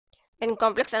In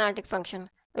complex analytic function,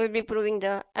 we will be proving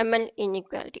the ML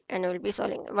inequality and we will be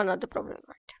solving one of the problem.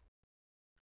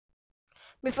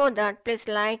 Before that, please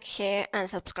like, share and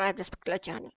subscribe this particular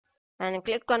channel and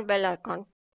click on bell icon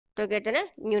to get a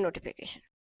new notification.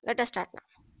 Let us start now.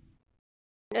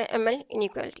 The ML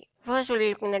inequality. First we will be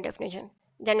looking at the definition,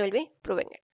 then we will be proving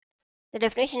it. The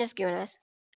definition is given as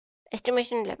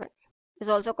estimation 11 is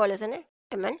also called as an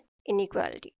ML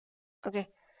inequality. Okay,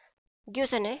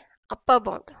 gives an upper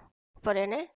bound for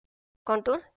an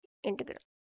contour integral.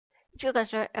 If you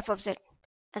consider f of z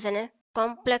as a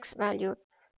complex valued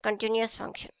continuous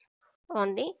function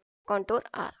on the contour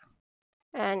R,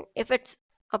 and if its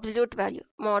absolute value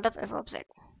mod of f of z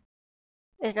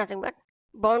is nothing but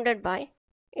bounded by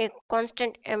a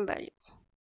constant m value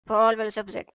for all values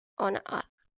of z on R,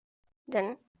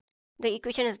 then the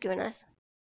equation is given as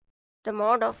the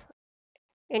mod of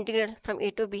integral from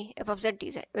a to b f of z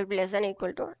dz will be less than or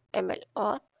equal to ml,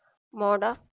 or mod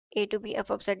of a to b f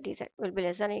of z dz will be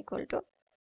less than or equal to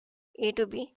a to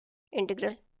b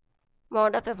integral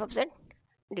mod of f of z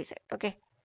dz. Okay,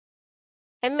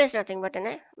 m is nothing but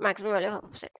a maximum value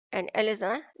of z and L is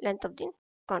the length of the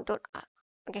contour R.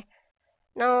 Okay,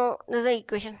 now this is the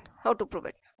equation, how to prove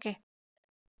it. Okay,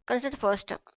 consider the first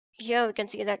term. Here we can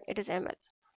see that it is ml.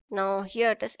 Now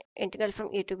here it is integral from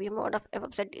a to b mod of f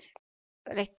of z dz,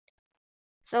 right?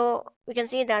 So we can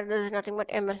see that this is nothing but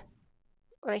ml,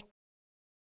 right?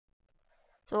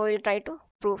 So we'll try to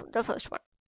prove the first one,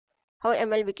 how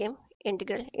ml became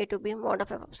integral a to b mod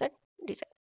of f of z dz.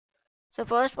 So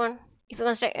first one, if you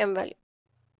consider m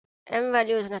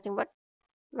value is nothing but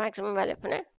maximum value of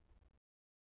a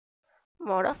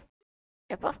mod of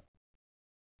f of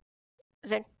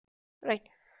z, right?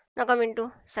 Now coming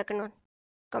to second one,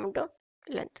 come to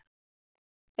length.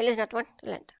 L is not one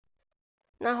length.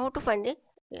 Now how to find the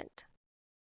length?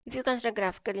 If you consider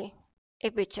graphically a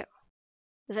picture,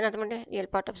 this is nothing but a real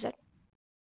part of z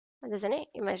and this is an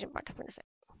imaginary part of z,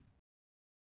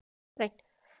 right?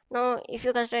 Now if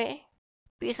you consider a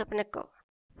piece of a curve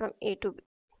from a to b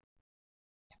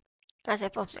as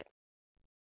f of z,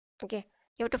 okay,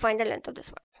 you have to find the length of this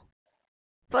one.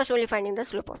 First only finding the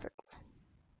slope of it.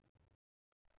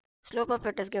 Slope of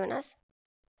it is given as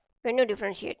when you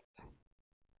differentiate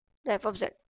the f of z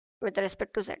with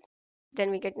respect to z, then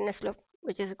we get in a slope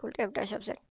which is equal to f dash of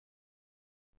z,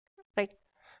 right?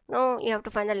 Now you have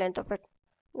to find the length of it.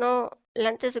 Now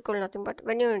length is equal to nothing but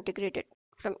when you integrate it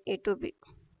from a to b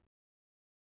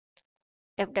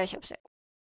f dash of z,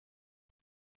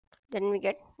 then we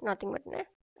get nothing but the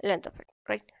length of it,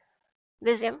 right?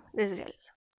 This is m, this is L.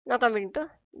 Now coming to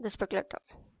this particular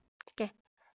term, okay,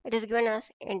 it is given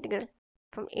as integral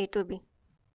from a to b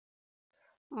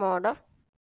mod of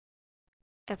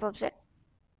f of z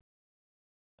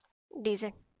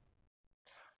dz.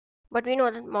 But we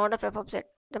know that mod of f of z,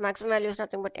 the maximum value is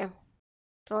nothing but m,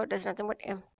 so it is nothing but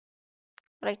m,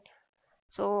 right?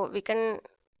 So we can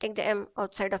take the m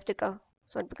outside of the curve,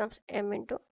 so it becomes m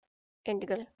into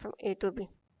integral from a to b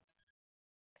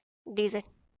dz,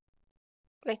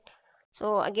 right?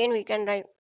 So again we can write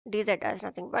dz as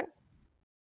nothing but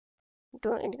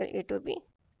to integral a to b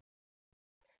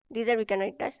dz, we can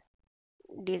write as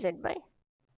dz by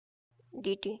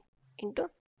dt into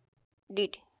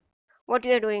dt. What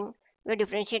we are doing, we are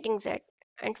differentiating z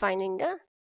and finding the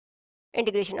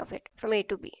integration of it from a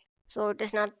to b. So it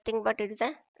is nothing but it is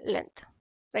a length,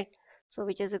 right? So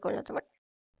which is equal to nothing but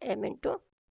m into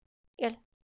L,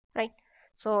 right?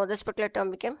 So this particular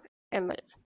term became ml,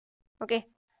 okay,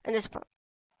 in this form.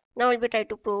 Now we'll be trying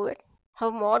to prove it, how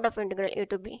mod of integral a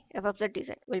to b f of z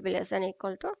dz will be less than or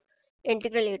equal to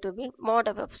integral a to b mod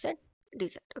of f of z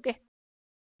dz, okay.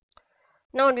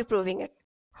 Now we'll be proving it,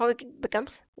 how it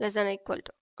becomes less than or equal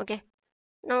to, okay.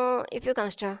 Now if you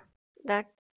consider that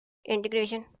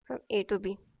integration from a to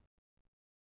b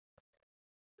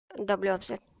w of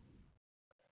z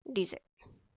dz,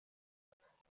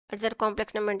 it's a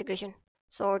complex number integration,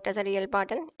 so it has a real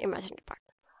part and imaginary part.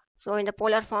 So in the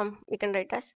polar form we can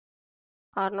write as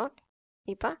r naught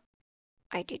e power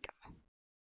I theta,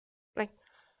 right?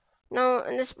 Now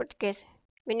in this case,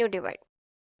 when you divide,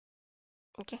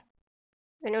 okay,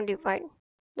 when you divide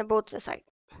the both the side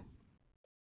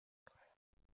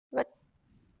with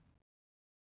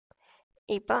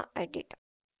e power I theta,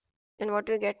 then what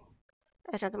we get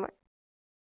as nothing but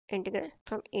integral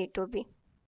from a to b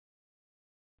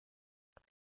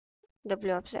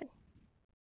w of z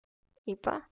e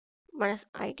power minus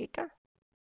I theta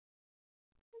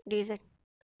dz.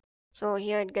 So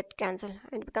here it gets cancelled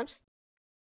and it becomes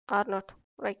r naught,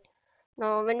 right?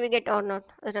 Now when we get r naught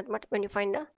is nothing but when you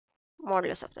find the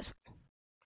modulus of this one.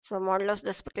 So modulus of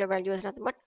this particular value is nothing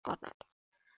but r naught.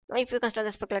 Now if you consider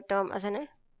this particular term as an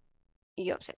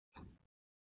u of z,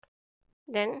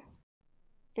 then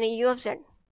in a u of z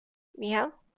we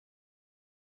have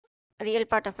real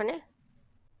part of an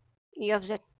u of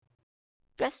z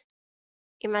plus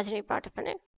imaginary part of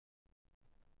an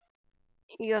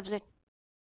u of z,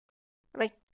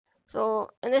 right? So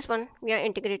in this one we are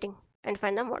integrating and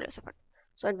find the modulus of it.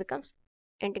 So it becomes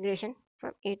integration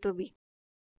from a to b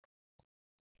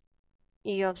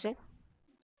u of z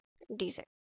dz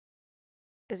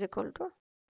is equal to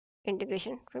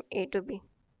integration from a to b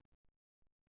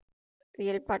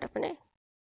real part of an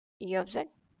u of z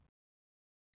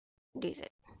dz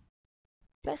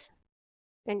plus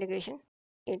integration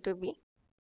a to b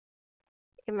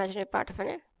imaginary part of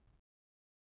an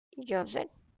u of z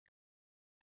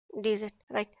dz,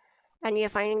 right? And we are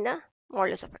finding the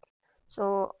modulus of it.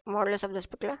 So modulus of this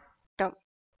particular term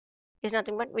is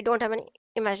nothing but we don't have any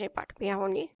imaginary part, we have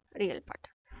only real part.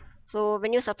 So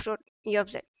when you substitute u of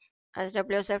z as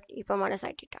w of z e power minus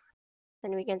I theta,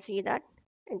 then we can see that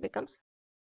it becomes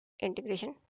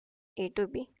integration a to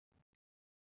b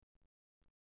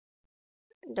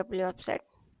w of z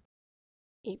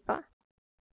e power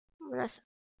minus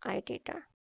I theta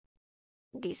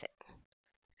dz.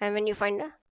 And when you find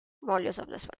the modulus of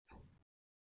this one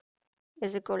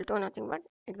is equal to nothing but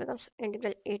it becomes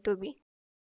integral a to b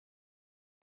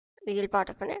real part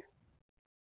of an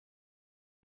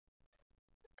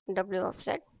w of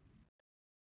z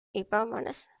e power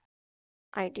minus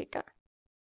I theta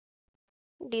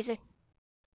dz,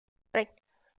 right?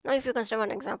 Now if you consider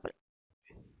one example,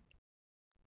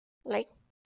 like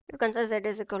you consider z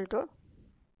is equal to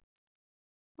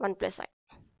 1 plus I,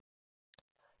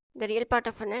 the real part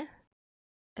of an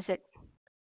z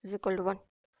is equal to 1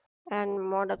 and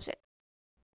mod of z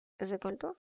is equal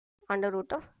to under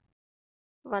root of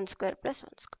 1 square plus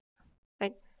 1 square,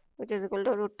 right? Which is equal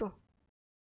to root 2,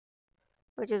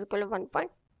 which is equal to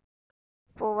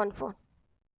 1.414,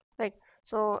 right?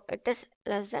 So it is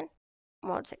less than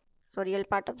mod z. So real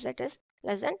part of z is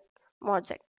less than mod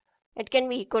z. It can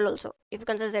be equal also if you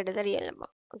consider z as a real number,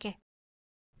 okay?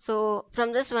 So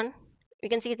from this one we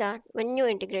can see that when you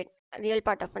integrate real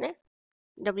part of an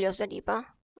w of z e power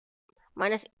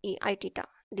minus e I theta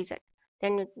dz,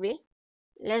 then it will be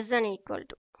less than or equal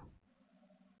to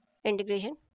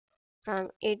integration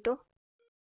from a to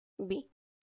b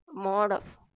mod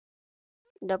of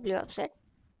w of z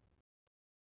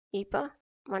e power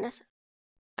minus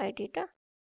I theta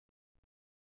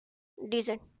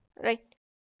dz, right?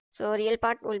 So real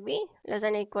part will be less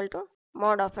than or equal to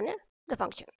mod of the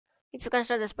function. If you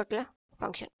consider this particular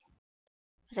function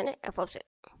as an f of z,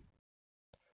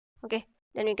 okay,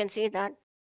 then we can see that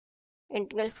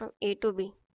integral from a to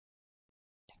b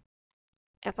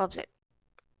f of z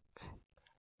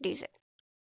dz,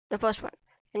 the first one,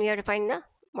 and we have to find the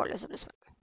modulus of this one,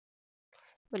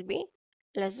 will be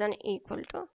less than or equal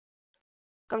to,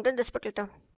 come to this particular term,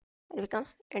 it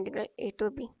becomes integral a to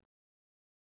b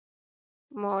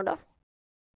mod of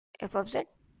f of z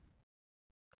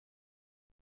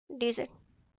dz,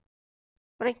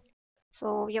 right?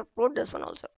 So we have proved this one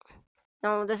also.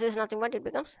 Now this is nothing but it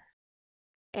becomes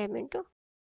m into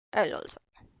l also.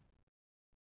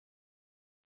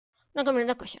 Now coming to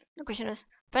the question. The question is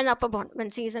find the upper bound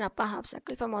when C is an upper half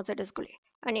circle for mod z is equal to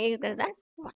and A is greater than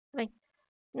 1, right?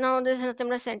 Now this is nothing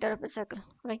but the center of the circle,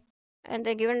 right? And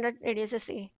they're given that radius is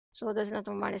A. So this is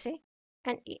nothing but minus A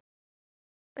and A,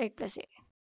 right, plus A.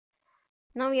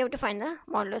 Now we have to find the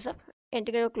modulus of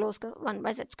integral of closed curve 1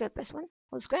 by z square plus 1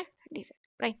 whole square dz,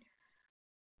 right?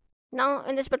 Now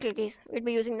in this particular case we'll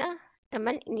be using the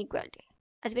ML inequality,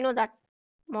 as we know that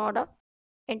mod of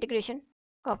integration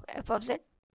of f of z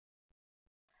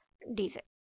dz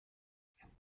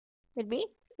will be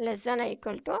less than or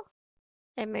equal to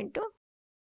m into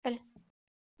l,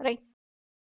 right?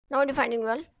 Now defining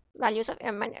well values of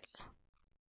m and l.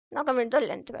 Now coming to the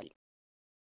length value,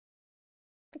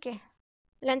 okay?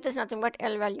 Length is nothing but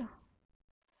l value.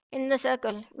 In the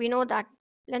circle we know that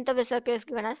length of the circle is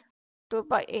given as 2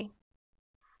 pi a.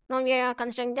 Now we are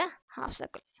considering the half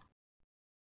circle,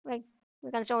 right?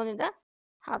 We consider only the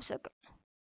half circle,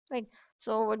 right?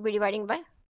 So we'll be dividing by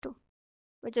 2,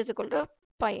 which is equal to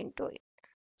pi into a.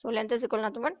 So length is equal to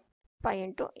nothing but pi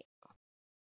into a.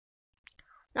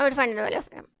 Now we'll find the value of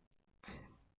m.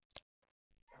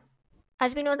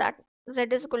 As we know that z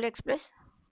is equal to x plus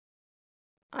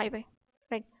I by,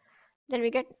 right? Then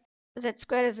we get z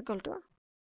square is equal to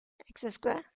x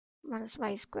square minus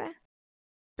y square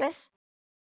plus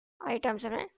I times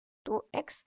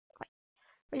 2xy.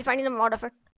 We'll find the mod of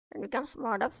it, and it becomes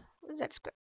mod of z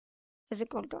square is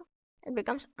equal to, it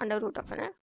becomes under root of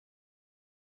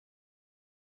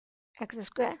x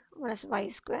square minus y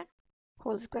square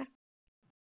whole square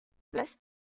plus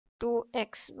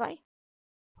 2xy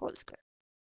whole square,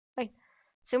 right?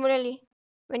 Similarly,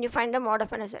 when you find the mod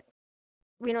of an z,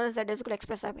 we know that z is equal to x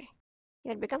plus y.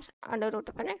 Here it becomes under root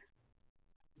of an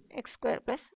x square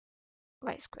plus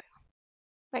y square,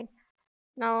 right?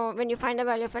 Now, when you find the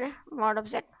value of a mod of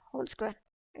z whole square,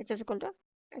 it is equal to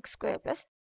x square plus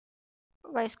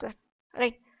y square,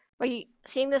 right? By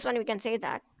seeing this one, we can say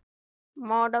that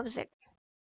mod of z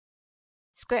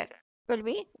square will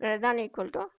be greater than or equal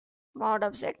to mod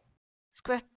of z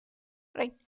square,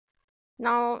 right?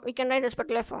 Now, we can write this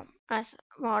particular form as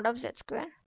mod of z square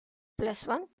plus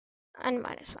 1 and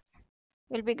minus 1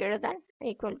 will be greater than or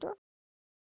equal to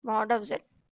mod of z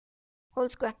whole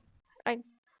square, right?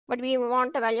 But we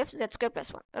want a value of z square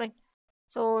plus 1, right?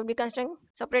 So we'll be considering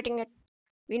separating it.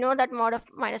 We know that mod of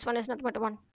minus 1 is nothing but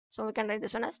 1. So we can write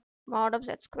this one as mod of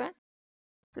z square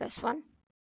plus 1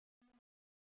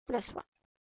 plus 1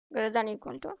 greater than or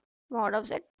equal to mod of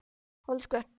z whole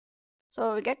square.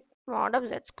 So we get mod of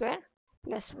z square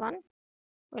plus 1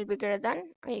 will be greater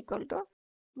than or equal to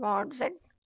mod z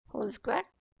whole square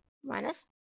minus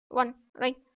 1,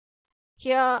 right?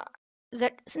 Here z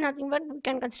is nothing but we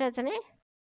can consider as a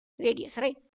radius,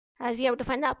 right? As we have to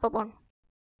find the upper bound.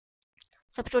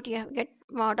 Substitute here, we get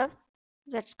mod of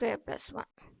z square plus 1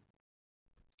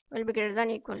 will be greater than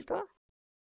or equal to,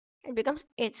 it becomes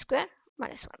h square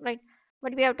minus 1, right?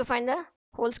 But we have to find the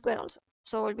whole square also.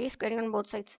 So we'll be squaring on both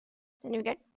sides. Then you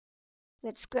get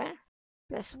z square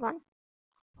plus 1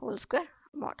 whole square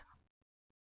mod.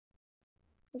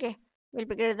 Okay, will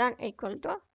be greater than or equal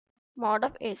to mod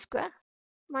of a square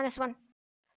minus 1.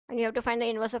 And you have to find the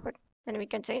inverse of it. Then we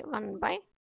can say 1 by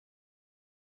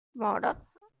mod of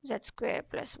z square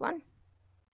plus 1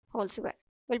 whole square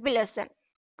will be less than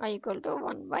or equal to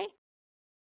 1 by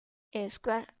a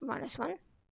square minus 1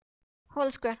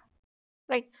 whole square,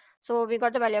 right? So we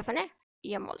got the value of an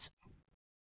m also.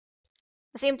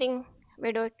 The same thing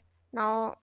we do it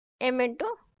now m into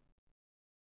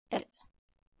l,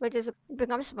 which is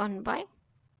becomes 1 by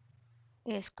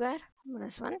a square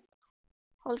minus 1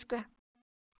 whole square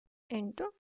into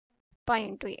pi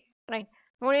into a, right?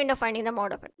 No need of finding the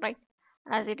mod of it, right?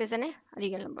 As it is a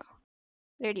real number,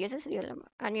 radius is real number,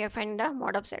 and we are finding the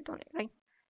mod of z only, right?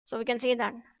 So we can say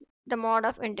that the mod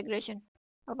of integration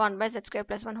of 1 by z square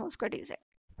plus 1 whole square dz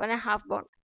for a half bound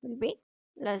will be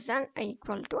less than or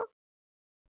equal to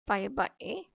pi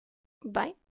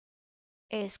by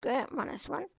a square minus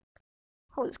 1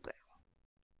 whole square.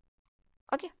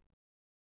 Okay,